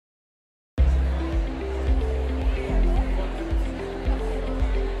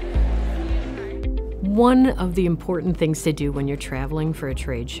One of the important things to do when you're traveling for a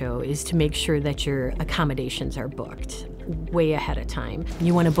trade show is to make sure that your accommodations are booked way ahead of time.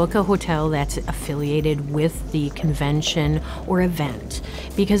 You want to book a hotel that's affiliated with the convention or event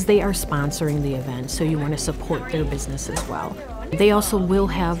because they are sponsoring the event, so you want to support their business as well. They also will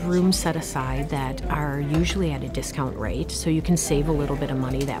have rooms set aside that are usually at a discount rate, so you can save a little bit of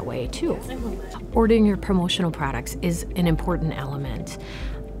money that way too. Ordering your promotional products is an important element.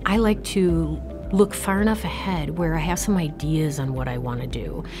 I like to look far enough ahead where I have some ideas on what I want to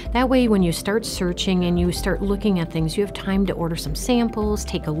do. That way when you start searching and you start looking at things, you have time to order some samples,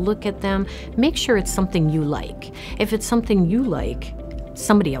 take a look at them, make sure it's something you like. If it's something you like,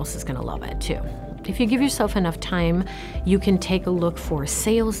 somebody else is going to love it too. If you give yourself enough time, you can take a look for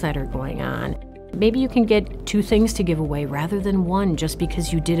sales that are going on. Maybe you can get 2 things to give away rather than 1 just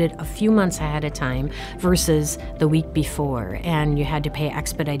because you did it a few months ahead of time versus the week before and you had to pay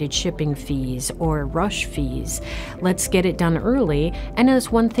expedited shipping fees or rush fees. Let's get it done early, and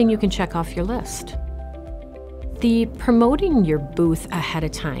it's one thing you can check off your list. The promoting your booth ahead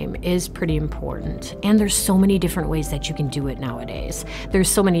of time is pretty important, and there's so many different ways that you can do it nowadays. There's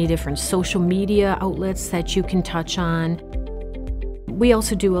so many different social media outlets that you can touch on. We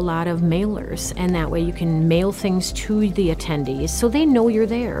also do a lot of mailers, and that way you can mail things to the attendees so they know you're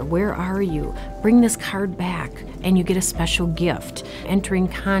there. Where are you? Bring this card back and you get a special gift. Entering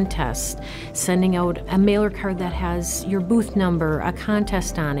contests, sending out a mailer card that has your booth number, a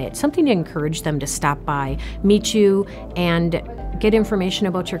contest on it, something to encourage them to stop by, meet you, and get information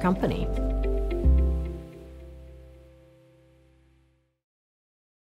about your company.